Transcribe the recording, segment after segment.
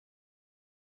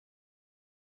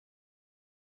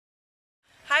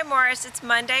Hi Morris, it's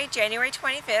Monday, January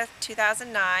 25th,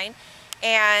 2009,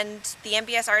 and the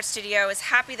MBS Art Studio is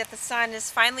happy that the sun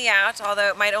is finally out, although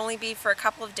it might only be for a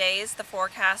couple of days. The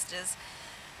forecast is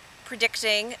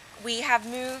predicting. We have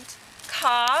moved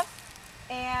Ka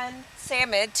and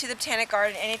Samid to the Botanic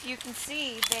Garden, and if you can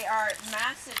see, they are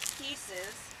massive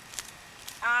pieces.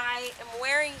 I am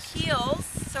wearing heels,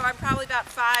 so I'm probably about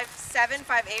 5'7",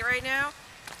 5'8" right now,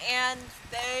 and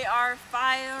they are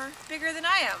far bigger than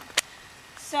I am.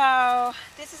 So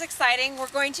this is exciting. We're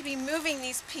going to be moving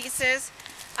these pieces,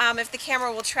 if the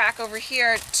camera will track over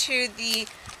here, to the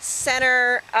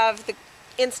center of the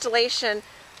installation,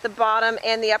 the bottom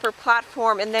and the upper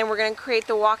platform, and then we're going to create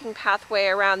the walking pathway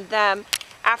around them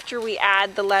after we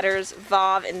add the letters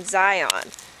Vav and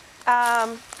Zion.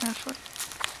 I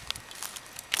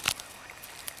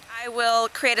will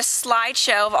create a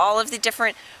slideshow of all of the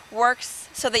different works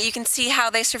so that you can see how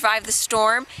they survived the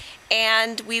storm,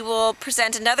 and we will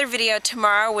present another video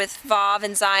tomorrow with Vav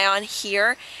and Zion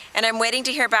here, and I'm waiting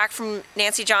to hear back from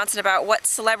Nancy Johnson about what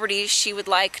celebrities she would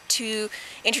like to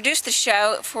introduce the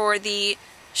show for the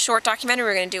short documentary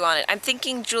we're going to do on it. I'm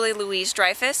thinking Julie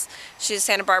Louise-Dreyfus. She's a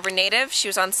Santa Barbara native. She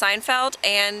was on Seinfeld,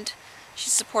 and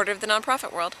she's a supporter of the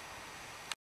nonprofit world.